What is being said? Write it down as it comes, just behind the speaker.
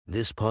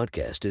This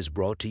podcast is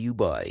brought to you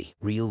by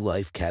Real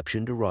Life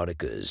Captioned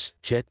Eroticas.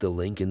 Check the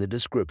link in the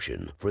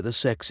description for the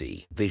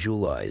sexy,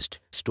 visualized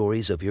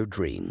stories of your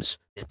dreams.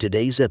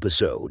 Today's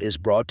episode is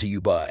brought to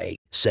you by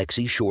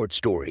Sexy Short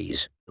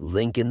Stories.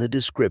 Link in the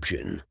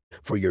description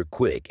for your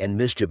quick and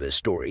mischievous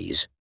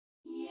stories.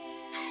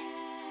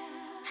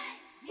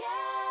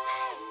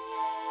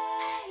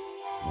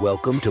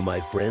 Welcome to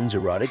my friend's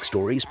Erotic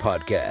Stories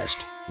podcast,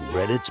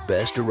 Reddit's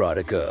Best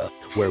Erotica,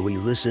 where we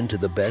listen to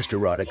the best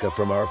erotica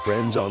from our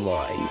friends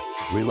online.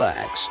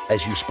 Relax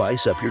as you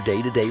spice up your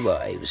day-to-day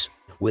lives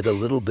with a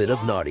little bit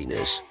of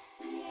naughtiness.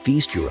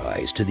 Feast your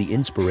eyes to the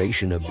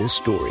inspiration of this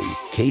story,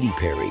 Katy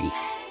Perry.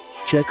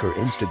 Check her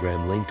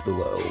Instagram linked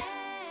below.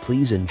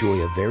 Please enjoy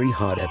a very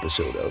hot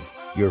episode of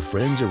Your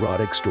Friend's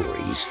Erotic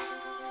Stories.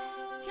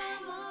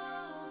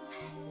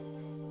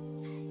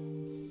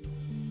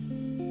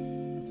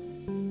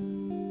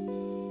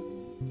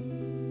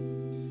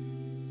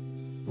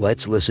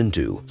 Let's listen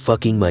to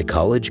Fucking My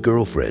College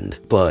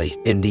Girlfriend by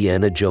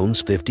Indiana Jones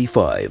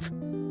 55.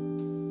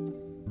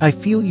 I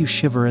feel you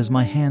shiver as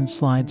my hand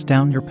slides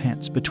down your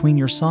pants between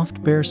your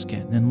soft bare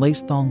skin and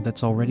lace thong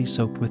that's already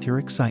soaked with your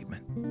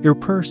excitement. Your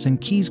purse and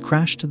keys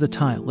crash to the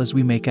tile as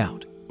we make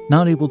out,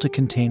 not able to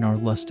contain our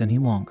lust any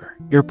longer.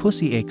 Your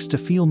pussy aches to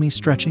feel me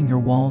stretching your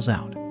walls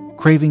out,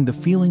 craving the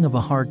feeling of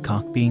a hard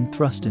cock being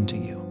thrust into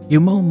you.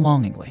 You moan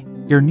longingly,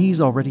 your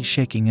knees already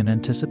shaking in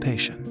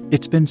anticipation.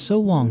 It's been so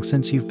long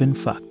since you've been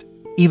fucked,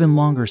 even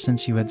longer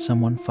since you had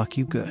someone fuck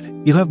you good.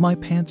 You have my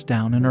pants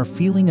down and are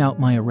feeling out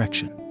my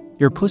erection,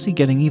 your pussy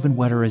getting even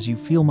wetter as you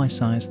feel my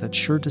size that's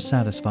sure to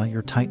satisfy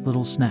your tight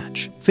little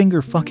snatch.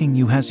 Finger fucking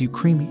you has you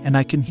creamy and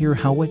I can hear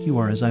how wet you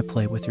are as I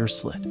play with your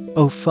slit.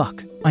 Oh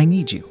fuck, I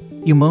need you.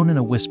 You moan in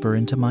a whisper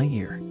into my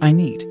ear. I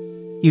need.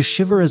 You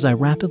shiver as I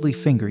rapidly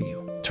finger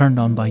you, turned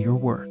on by your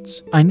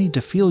words. I need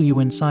to feel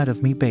you inside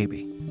of me,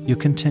 baby. You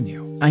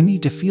continue. I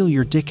need to feel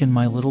your dick in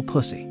my little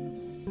pussy.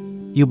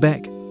 You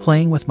beg,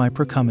 playing with my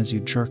precum as you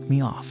jerk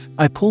me off.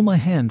 I pull my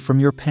hand from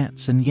your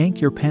pants and yank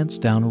your pants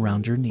down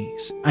around your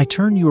knees. I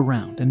turn you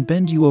around and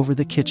bend you over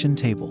the kitchen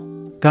table,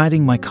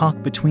 guiding my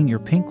cock between your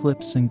pink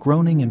lips and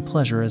groaning in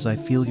pleasure as I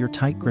feel your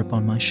tight grip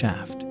on my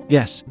shaft.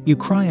 Yes, you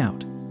cry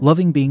out,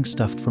 loving being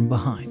stuffed from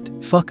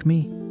behind. Fuck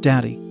me,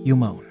 daddy, you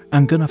moan.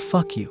 I'm gonna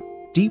fuck you,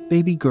 deep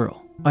baby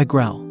girl, I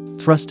growl,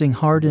 thrusting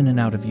hard in and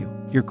out of you,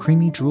 your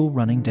creamy drool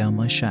running down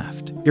my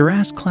shaft. Your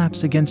ass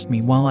claps against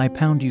me while I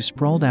pound you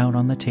sprawled out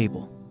on the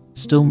table,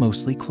 still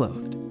mostly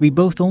clothed. We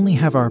both only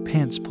have our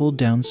pants pulled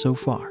down so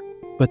far,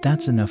 but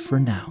that's enough for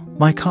now.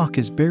 My cock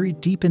is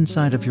buried deep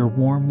inside of your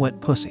warm,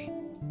 wet pussy,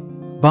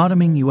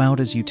 bottoming you out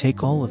as you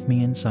take all of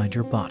me inside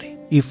your body.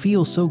 You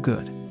feel so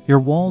good, your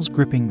walls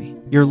gripping me,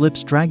 your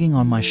lips dragging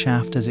on my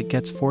shaft as it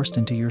gets forced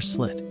into your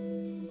slit,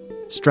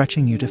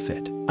 stretching you to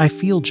fit. I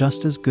feel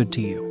just as good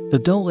to you. The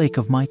dull ache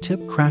of my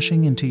tip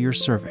crashing into your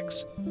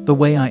cervix, the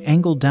way I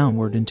angle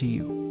downward into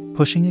you,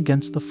 pushing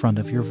against the front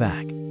of your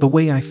vag, the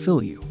way I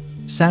fill you,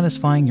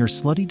 satisfying your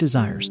slutty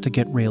desires to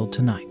get railed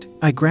tonight.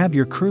 I grab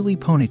your curly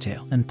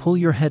ponytail and pull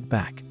your head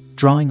back,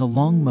 drawing a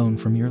long moan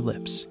from your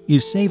lips. You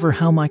savor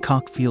how my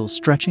cock feels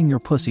stretching your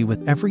pussy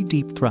with every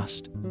deep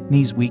thrust,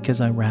 knees weak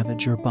as I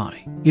ravage your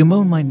body. You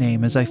moan my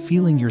name as I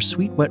feeling your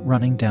sweet wet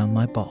running down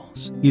my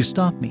balls. You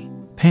stop me,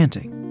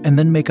 panting, and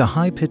then make a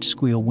high-pitched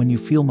squeal when you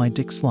feel my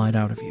dick slide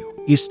out of you.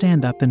 You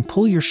stand up and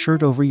pull your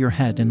shirt over your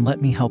head and let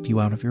me help you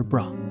out of your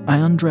bra. I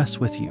undress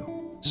with you,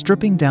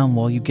 stripping down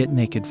while you get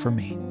naked for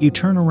me. You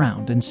turn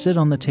around and sit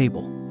on the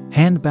table,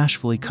 hand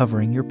bashfully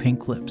covering your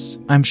pink lips.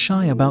 I'm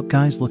shy about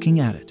guys looking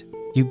at it.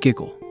 You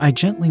giggle. I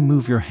gently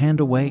move your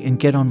hand away and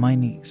get on my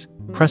knees,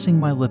 pressing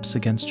my lips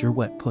against your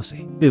wet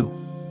pussy. Ew.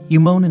 You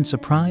moan in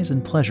surprise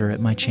and pleasure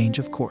at my change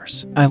of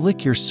course. I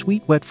lick your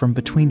sweet wet from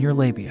between your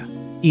labia,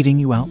 eating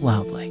you out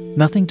loudly.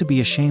 Nothing to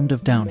be ashamed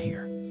of down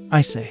here, I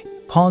say,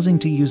 pausing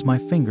to use my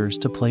fingers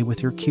to play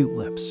with your cute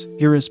lips.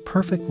 You're as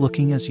perfect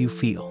looking as you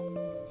feel,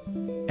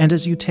 and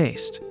as you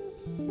taste.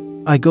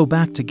 I go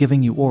back to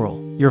giving you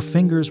oral, your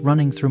fingers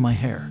running through my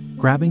hair,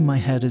 grabbing my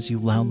head as you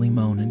loudly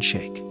moan and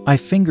shake. I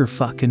finger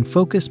fuck and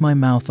focus my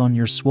mouth on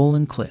your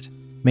swollen clit,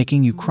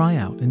 making you cry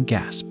out and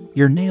gasp.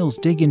 Your nails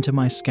dig into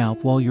my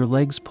scalp while your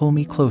legs pull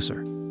me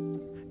closer.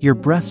 Your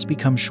breaths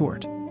become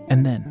short,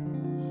 and then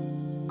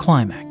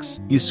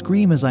climax. You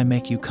scream as I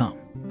make you come,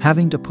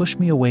 having to push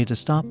me away to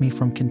stop me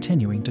from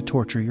continuing to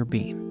torture your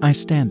bean. I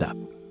stand up,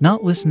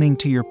 not listening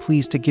to your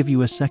pleas to give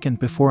you a second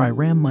before I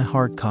ram my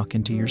hard cock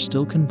into your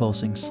still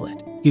convulsing slit.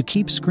 You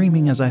keep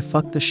screaming as I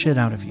fuck the shit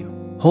out of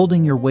you,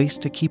 holding your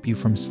waist to keep you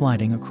from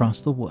sliding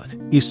across the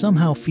wood. You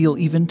somehow feel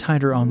even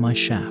tighter on my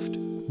shaft,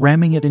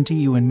 ramming it into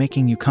you and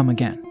making you come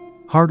again,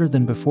 harder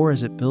than before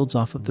as it builds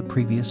off of the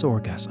previous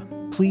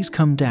orgasm. Please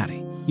come,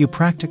 daddy. You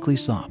practically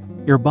sob,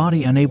 your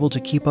body unable to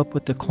keep up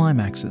with the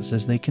climaxes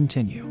as they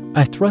continue.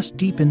 I thrust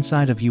deep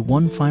inside of you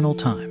one final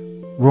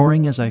time,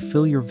 roaring as I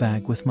fill your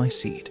vag with my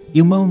seed.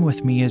 You moan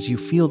with me as you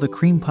feel the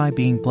cream pie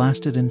being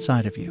blasted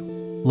inside of you,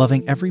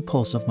 loving every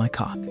pulse of my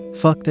cock.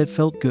 Fuck, that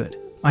felt good.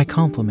 I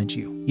compliment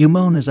you. You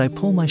moan as I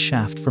pull my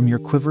shaft from your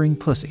quivering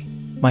pussy,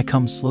 my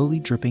cum slowly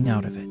dripping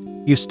out of it.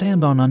 You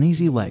stand on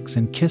uneasy legs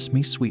and kiss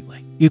me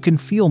sweetly. You can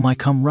feel my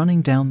cum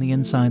running down the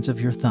insides of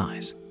your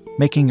thighs,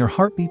 making your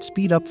heartbeat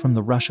speed up from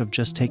the rush of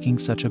just taking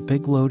such a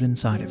big load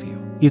inside of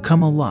you. You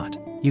come a lot.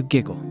 You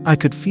giggle. I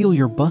could feel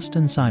your bust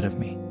inside of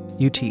me.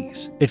 You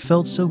tease. It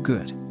felt so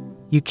good.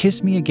 You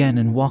kiss me again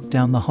and walk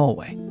down the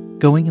hallway,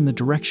 going in the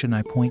direction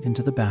I point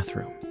into the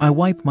bathroom. I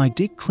wipe my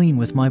dick clean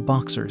with my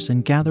boxers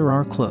and gather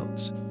our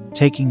clothes,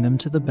 taking them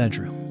to the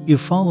bedroom. You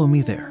follow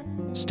me there,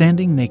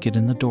 standing naked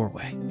in the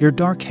doorway. Your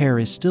dark hair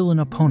is still in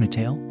a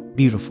ponytail,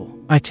 beautiful.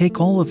 I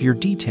take all of your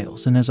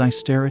details, and as I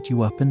stare at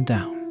you up and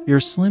down, your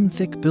slim,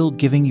 thick build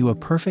giving you a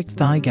perfect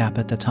thigh gap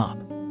at the top,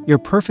 your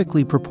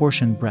perfectly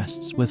proportioned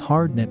breasts with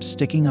hard nips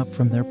sticking up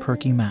from their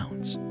perky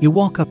mounds. You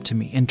walk up to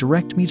me and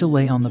direct me to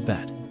lay on the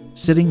bed,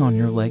 sitting on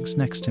your legs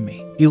next to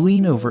me. You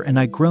lean over and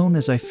I groan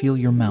as I feel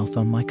your mouth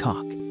on my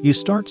cock. You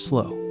start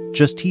slow,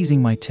 just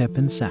teasing my tip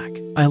and sack.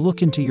 I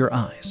look into your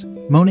eyes,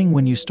 moaning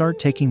when you start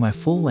taking my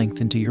full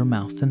length into your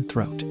mouth and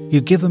throat. You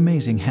give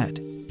amazing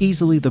head,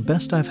 easily the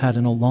best I've had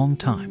in a long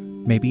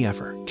time, maybe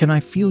ever. Can I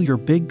feel your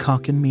big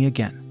cock in me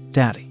again,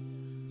 Daddy?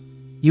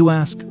 You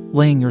ask,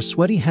 laying your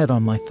sweaty head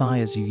on my thigh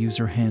as you use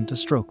your hand to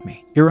stroke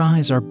me. Your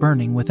eyes are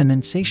burning with an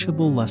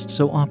insatiable lust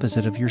so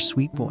opposite of your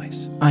sweet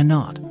voice. I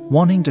nod,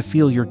 wanting to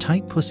feel your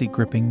tight pussy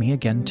gripping me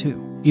again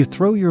too. You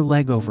throw your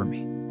leg over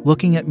me,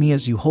 looking at me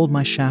as you hold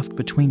my shaft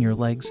between your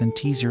legs and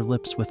tease your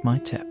lips with my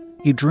tip.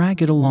 You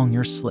drag it along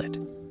your slit,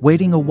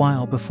 waiting a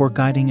while before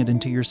guiding it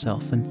into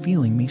yourself and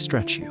feeling me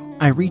stretch you.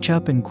 I reach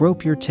up and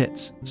grope your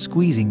tits,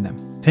 squeezing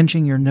them,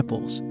 pinching your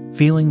nipples,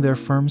 feeling their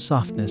firm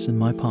softness in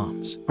my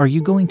palms. Are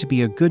you going to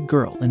be a good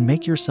girl and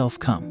make yourself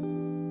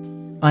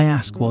come? I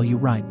ask while you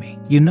ride me.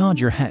 You nod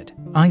your head,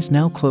 eyes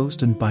now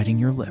closed and biting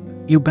your lip.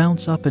 You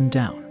bounce up and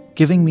down,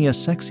 giving me a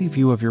sexy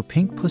view of your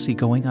pink pussy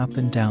going up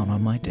and down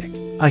on my dick.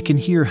 I can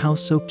hear how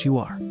soaked you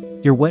are,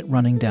 your wet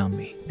running down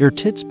me. Your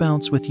tits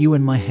bounce with you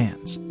in my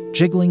hands,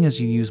 jiggling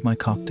as you use my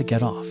cock to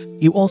get off.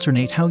 You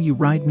alternate how you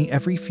ride me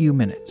every few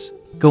minutes,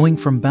 going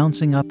from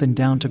bouncing up and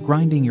down to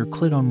grinding your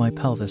clit on my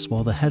pelvis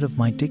while the head of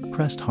my dick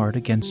pressed hard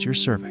against your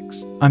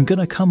cervix. I'm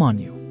gonna come on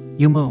you,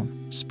 you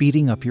moan,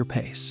 speeding up your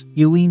pace.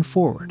 You lean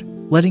forward,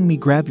 letting me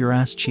grab your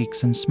ass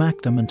cheeks and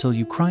smack them until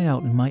you cry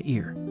out in my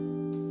ear.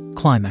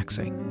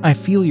 Climaxing. I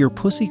feel your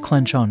pussy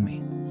clench on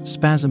me,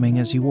 spasming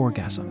as you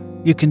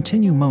orgasm. You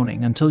continue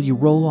moaning until you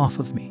roll off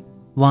of me,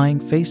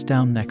 lying face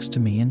down next to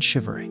me and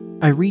shivering.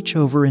 I reach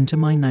over into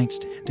my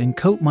nightstand and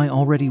coat my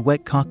already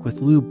wet cock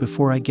with lube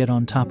before I get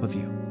on top of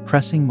you,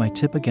 pressing my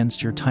tip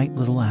against your tight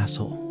little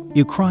asshole.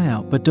 You cry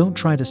out but don't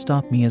try to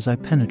stop me as I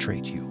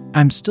penetrate you.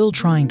 I'm still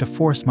trying to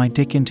force my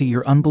dick into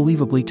your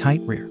unbelievably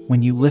tight rear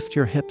when you lift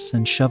your hips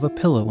and shove a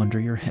pillow under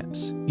your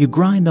hips. You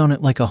grind on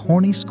it like a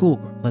horny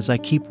schoolgirl as I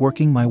keep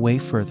working my way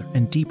further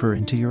and deeper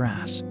into your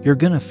ass. You're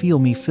gonna feel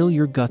me fill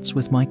your guts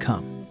with my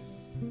cum.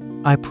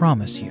 I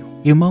promise you.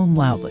 You moan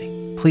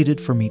loudly,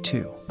 pleaded for me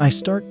too. I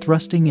start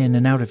thrusting in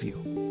and out of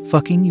you,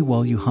 fucking you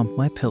while you hump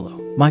my pillow.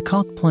 My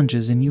cock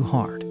plunges in you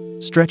hard,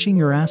 stretching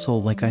your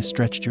asshole like I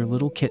stretched your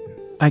little kitten.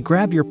 I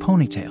grab your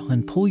ponytail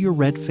and pull your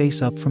red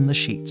face up from the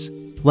sheets,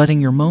 letting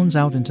your moans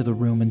out into the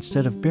room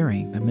instead of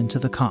burying them into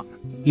the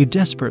cotton. You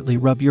desperately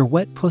rub your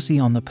wet pussy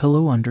on the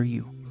pillow under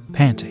you,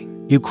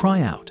 panting. You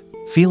cry out,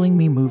 feeling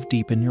me move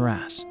deep in your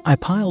ass. I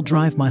pile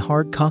drive my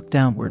hard cock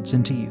downwards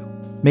into you,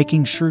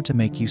 making sure to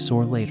make you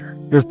sore later.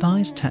 Your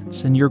thighs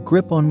tense and your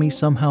grip on me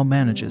somehow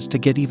manages to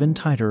get even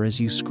tighter as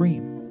you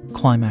scream,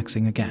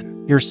 climaxing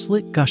again. Your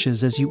slit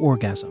gushes as you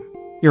orgasm,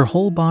 your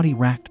whole body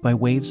racked by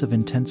waves of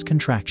intense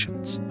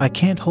contractions. I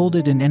can't hold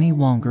it in any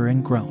longer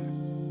and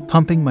groan,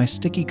 pumping my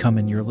sticky cum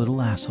in your little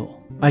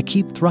asshole. I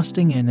keep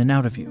thrusting in and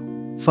out of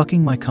you,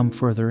 fucking my cum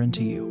further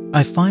into you.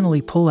 I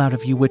finally pull out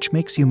of you, which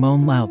makes you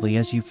moan loudly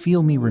as you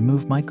feel me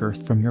remove my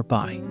girth from your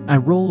body. I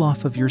roll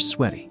off of your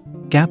sweaty,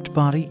 gapped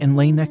body and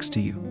lay next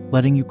to you,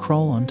 letting you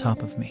crawl on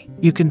top of me.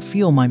 You can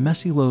feel my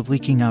messy load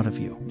leaking out of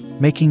you,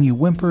 making you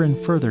whimper in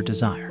further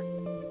desire,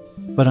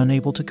 but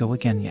unable to go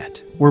again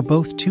yet. We're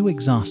both too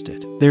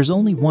exhausted. There's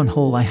only one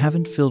hole I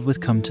haven't filled with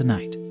cum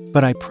tonight,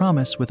 but I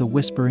promise with a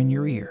whisper in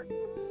your ear,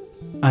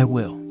 I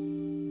will.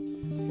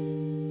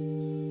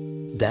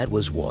 That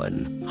was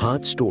one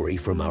hot story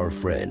from our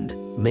friend.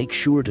 Make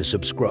sure to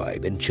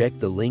subscribe and check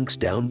the links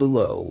down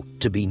below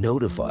to be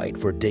notified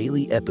for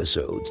daily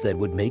episodes that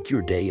would make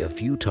your day a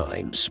few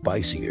times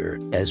spicier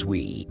as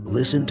we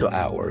listen to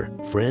our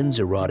friends'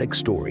 erotic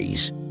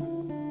stories.